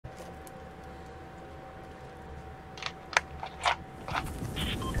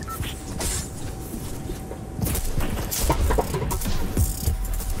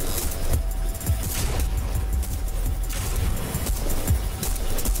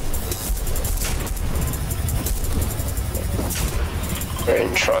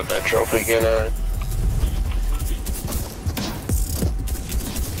And try that drop again,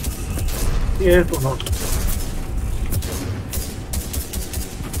 Yeah, or not.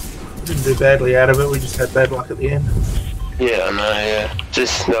 We didn't do badly out of it, we just had bad luck at the end. Yeah, I know, yeah.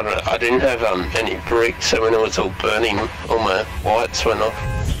 Just not I didn't have any bricks, so when it was all burning, all my lights went off.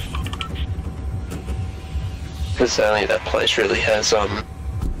 Because only that place really has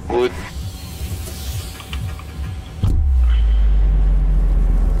wood.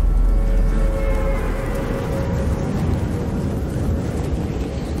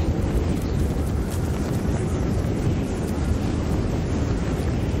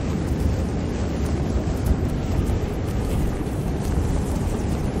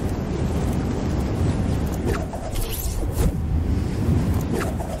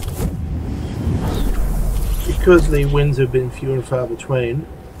 Because the wins have been few and far between,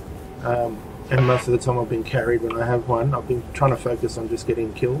 and most of the time I've been carried when I have won, I've been trying to focus on just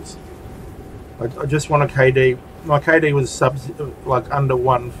getting kills. I just want a KD. My KD was under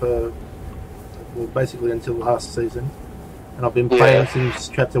 1 for, well, basically until last season, and I've been playing since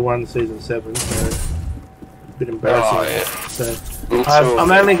Chapter 1, Season 7, so a bit embarrassing. Oh, yeah. So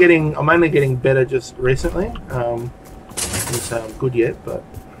I'm only getting better just recently. It's good yet, but.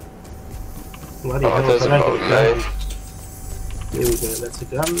 Bloody hell, if I don't get a gun. There we go, that's a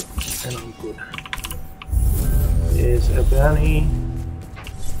gun, and I'm good. There's a bounty.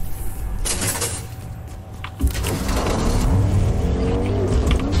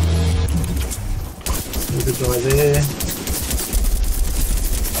 There's a guy there.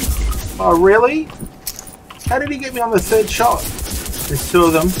 Oh, really? How did he get me on the 3rd shot? There's 2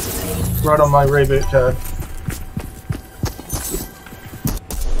 of them, right on my reboot card.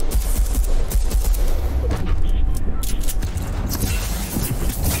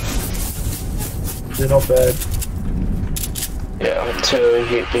 They're not bad. Yeah, until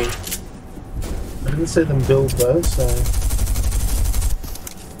he hit me. I didn't see them build though, so...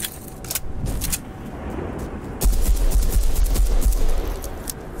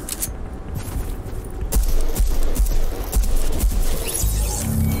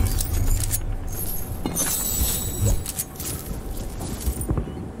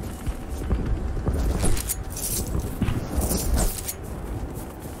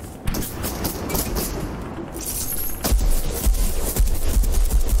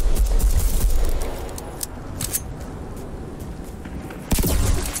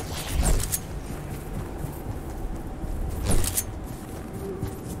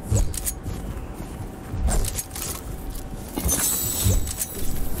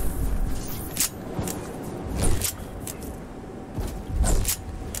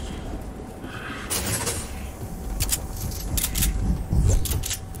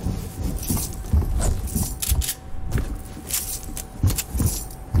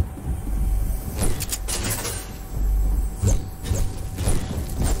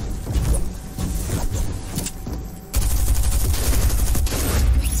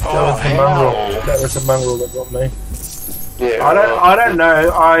 That was the mongrel that got me. Yeah. I don't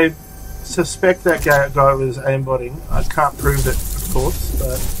know. I suspect that guy was aimbotting. I can't prove it, of course,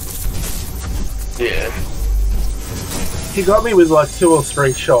 but yeah, he got me with like 2 or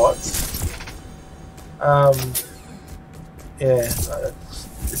 3 shots. Yeah, it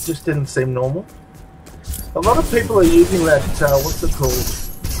just didn't seem normal. A lot of people are using that. What's it called?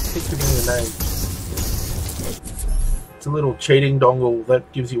 I keep forgetting the name. It's a little cheating dongle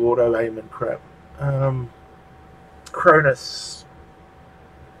that gives you auto aim and crap. Cronus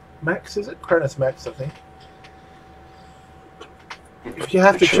Max, is it? Cronus Max, I think. If you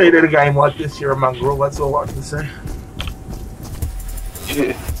have to cheat at a game like this, you're a mongrel, that's all I can say.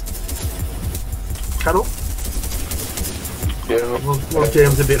 Yeah. Cuddle? Yeah. Well,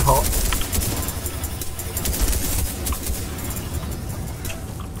 jam's a bit hot.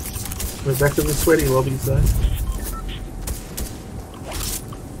 We're back to the sweaty lobbies though.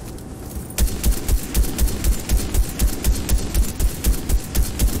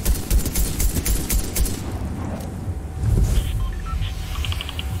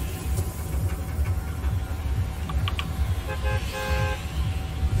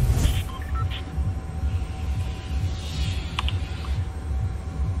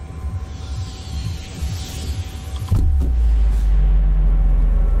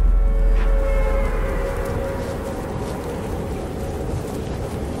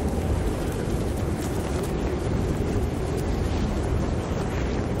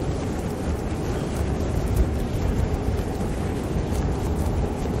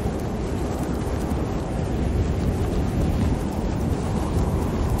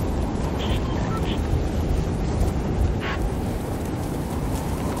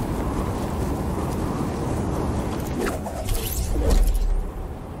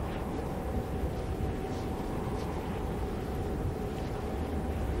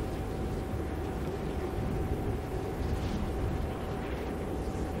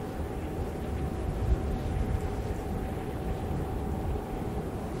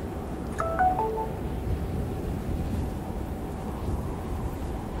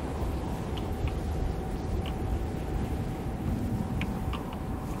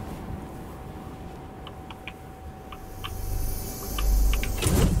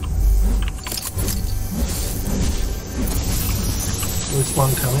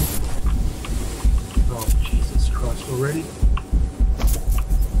 one coming. Oh, Jesus Christ, already?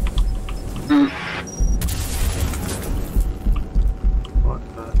 What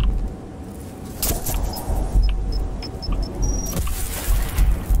the?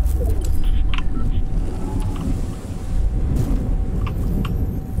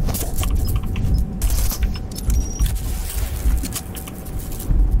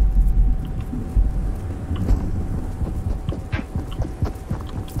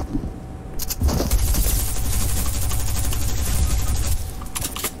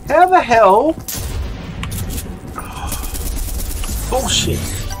 How the hell? Bullshit.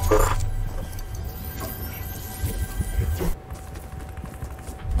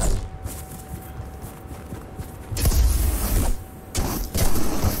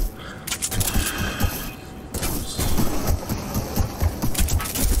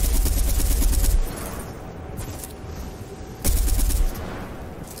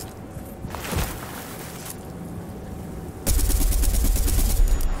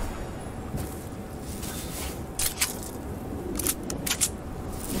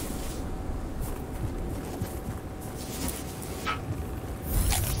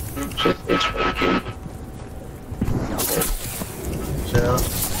 It's working. Yeah.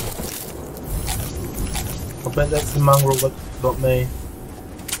 I bet that's the mongrel that got me.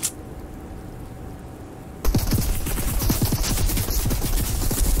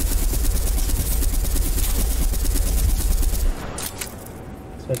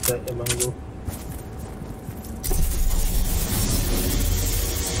 Take that, you mongrel.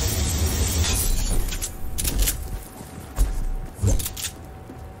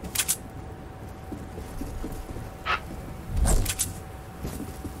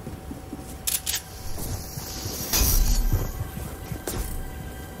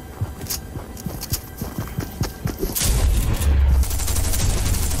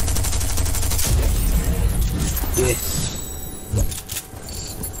 Yes.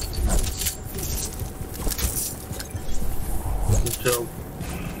 Good job.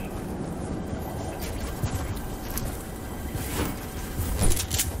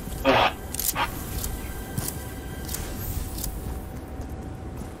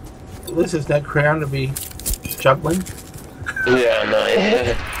 At least there's no crown to be juggling. Yeah, no,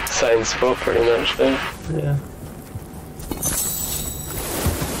 yeah. Same spot pretty much there. Yeah.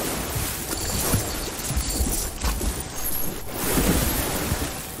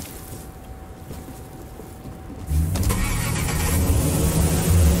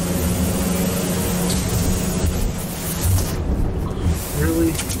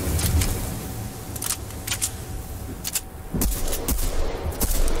 Really?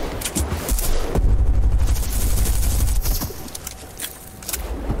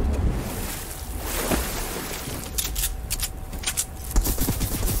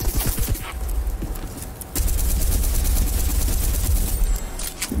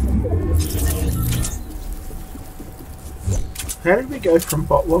 How did we go from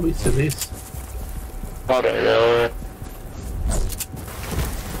bot lobbies to this? I don't know.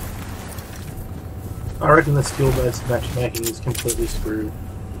 I reckon the skill-based matchmaking is completely screwed.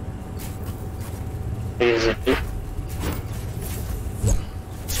 It is a bit.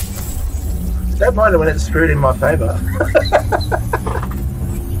 Don't mind it when it's screwed in my favour.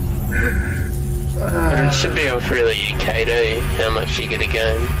 It should be able to really KD how much you get a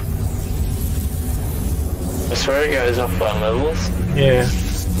game. I swear it goes off by levels. Yeah,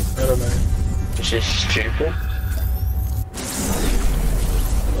 I don't know. Which is stupid.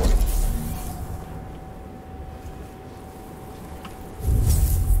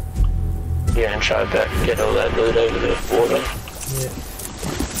 Yeah, and try back and get all that loot over the water. Yeah.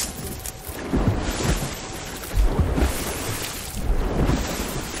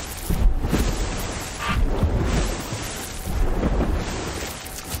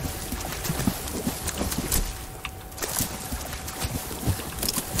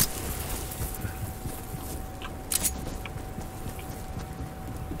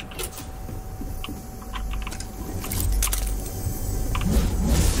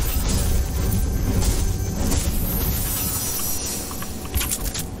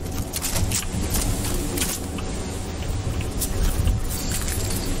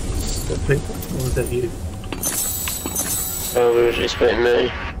 People? Or was that you? Oh, it was just been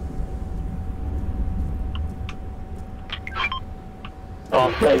me.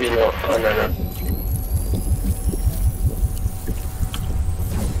 Oh, maybe not. I don't know.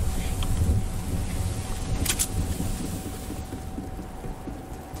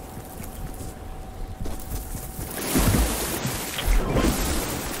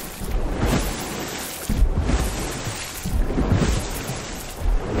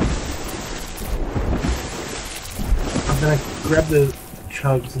 gonna grab the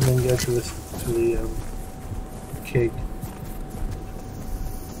chugs and then go to the keg.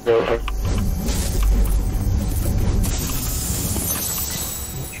 Okay.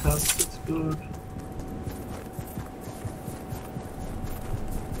 Chugs, that's good.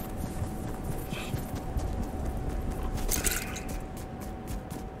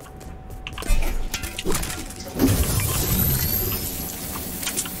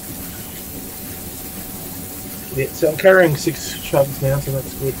 Yeah, so I'm carrying 6 chugs now, so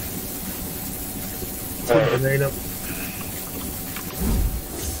that's good. I need them.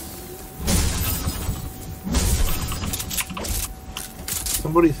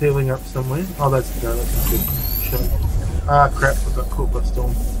 Somebody's healing up somewhere. Oh, that's a good chug. Ah, crap! I got caught by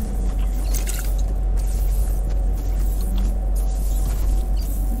storm.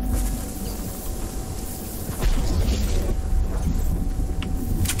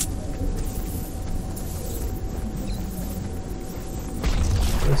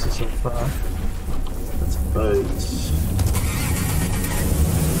 This is so far. That's boats.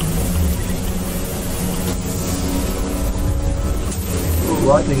 Ooh,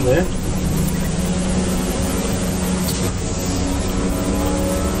 lightning there.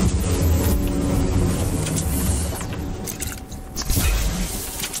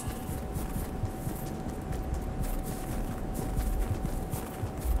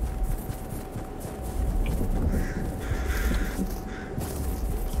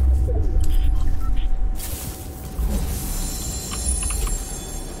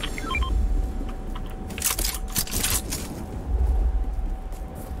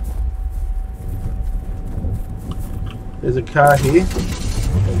 There's a car here.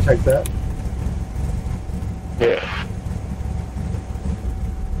 I'll take that. Yeah.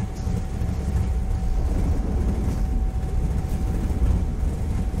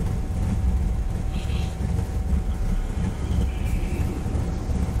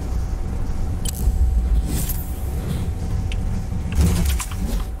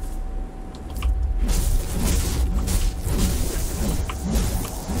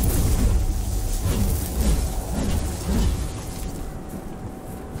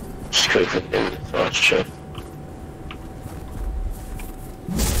 Quickly in the thought check.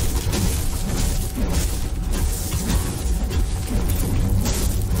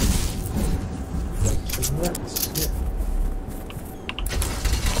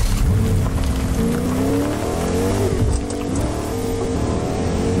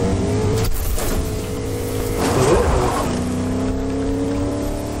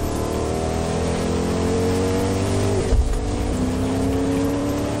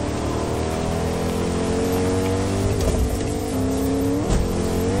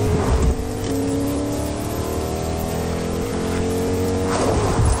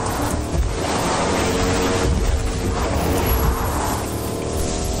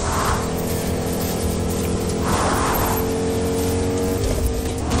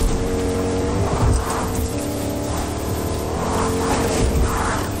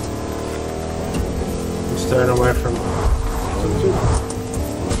 Staying away from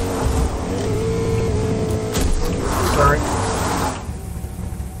sorry.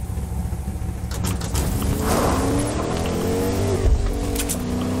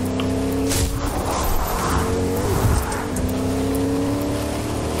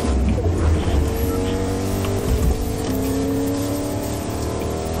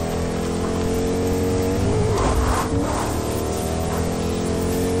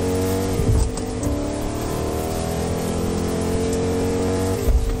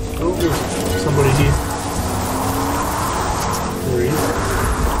 Oh, there's somebody here. There he is.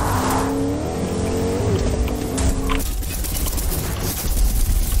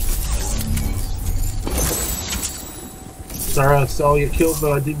 Sorry I stole your kill,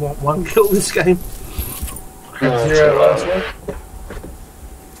 but I did want 1 kill this game. No, 0 last one.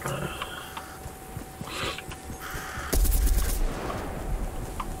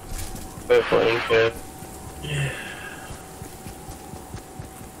 They're playing good. Yeah.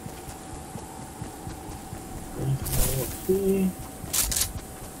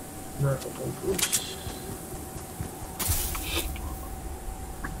 No, oops.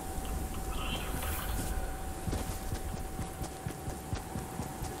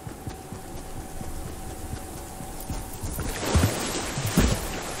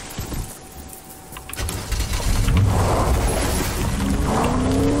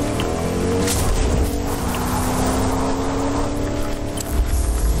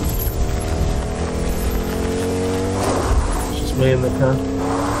 Me in the car.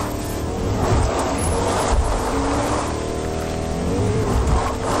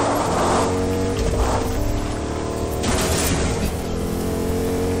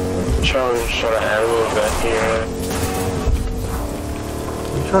 some sort of animal back here.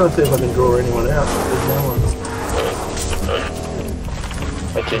 I'm trying to see if I can draw anyone out, but there's no one.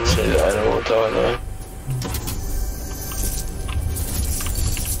 I did see the animal die though.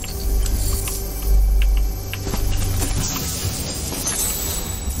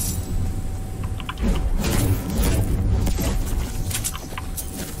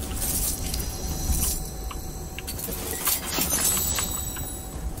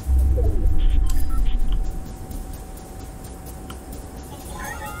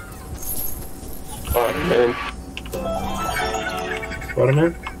 Spider-Man.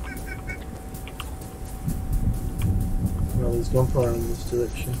 Spider-Man? Well, there's gunfire in this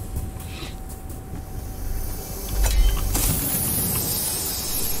direction.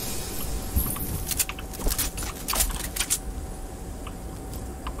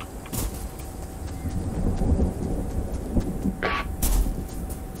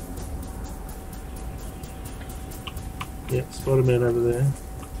 Yep, Spider-Man over there.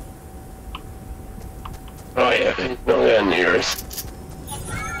 Oh yeah, he's not going near us.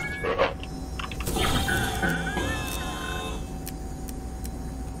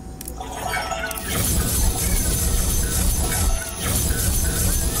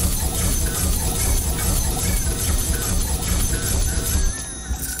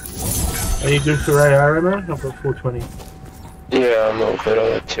 Are you good for AR ammo? I've got 420. Yeah, I'm all good.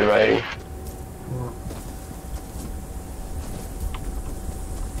 I got 280.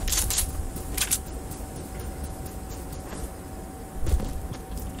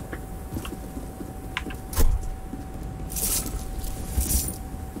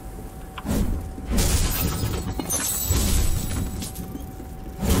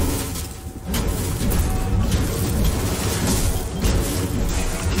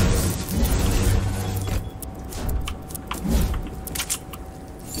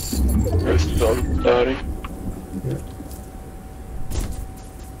 Starting. Yeah.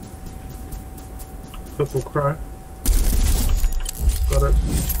 Purple crow. Got it.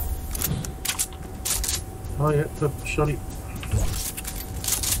 Oh yeah, purple shotty.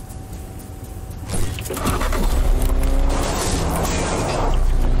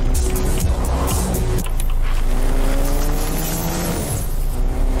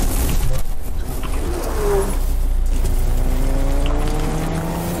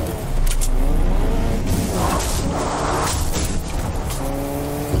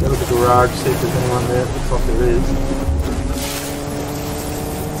 Garage, see if there's anyone there. Looks like there is.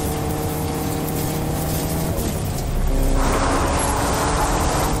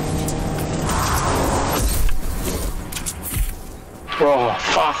 Oh,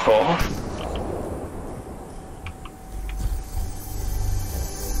 fuck off.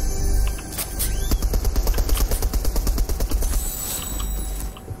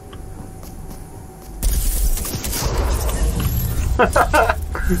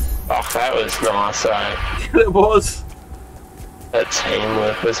 Oh, that was nice, eh? It was. That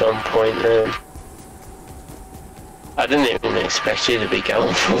teamwork was on point then. I didn't even expect you to be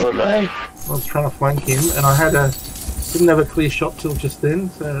going for them, eh? I was trying to flank him, and I didn't have a clear shot till just then,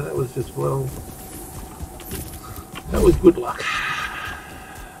 so that was just, well, that was good luck.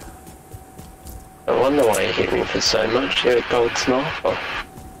 I wonder why you hit me for so much. You're a gold sniper.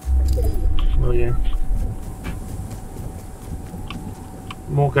 Oh yeah.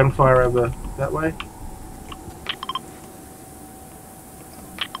 More gunfire over that way.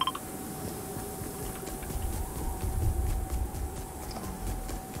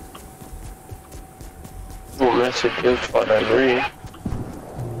 Well, massive field fight over here.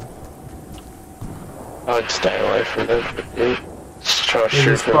 I'd stay away from them for a bit. Just try to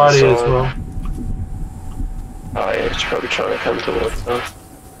shoot from the party side. as well. Oh yeah, it's probably trying to come towards us.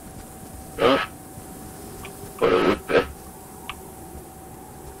 Right? What it would be.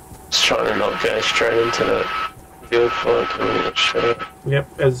 Just trying to not go straight into the field fight and get shot at.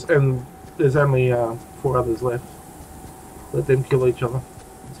 Yep, and there's only 4 others left. Let them kill each other.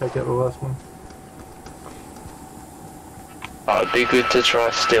 Take out the last one. Oh, it'd be good to try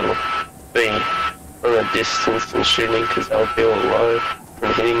still be from a distance and shooting because they'll be all low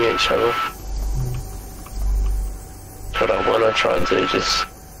and hitting each other. That's what I want to try and do, just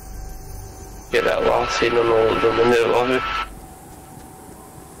get that last hit on all of them and they're low.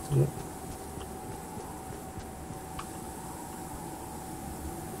 Yep.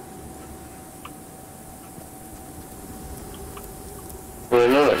 Well,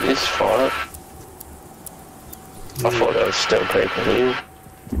 not at this fight. I thought there was still people here.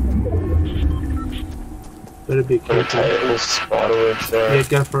 Better be I'm gonna careful. take this spiderwebs there. Yeah,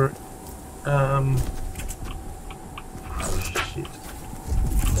 go for it. Oh, shit.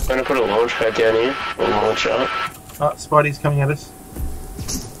 gonna put a launch pad down here. Or launch up. Oh, Spidey's coming at us.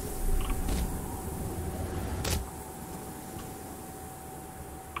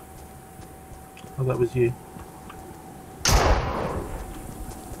 Oh, that was you.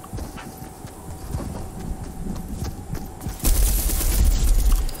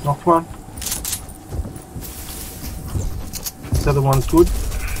 Knocked one. This other one's good.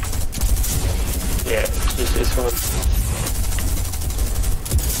 Yeah, it's just this one.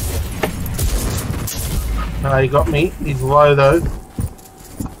 No, he got me. He's low though.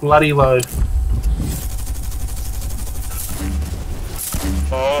 Bloody low.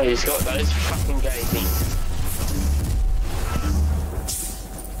 Oh, he's got those fucking gazies.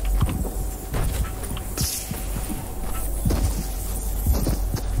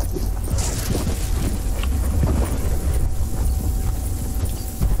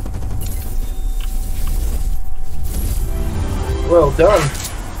 Well done.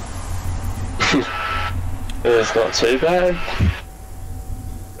 It's not too bad.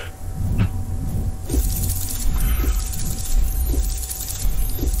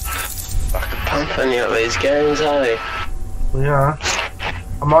 Fucking pumping out these games, eh? We are.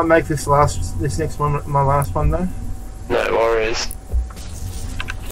 I might make this next one my last one though. No worries.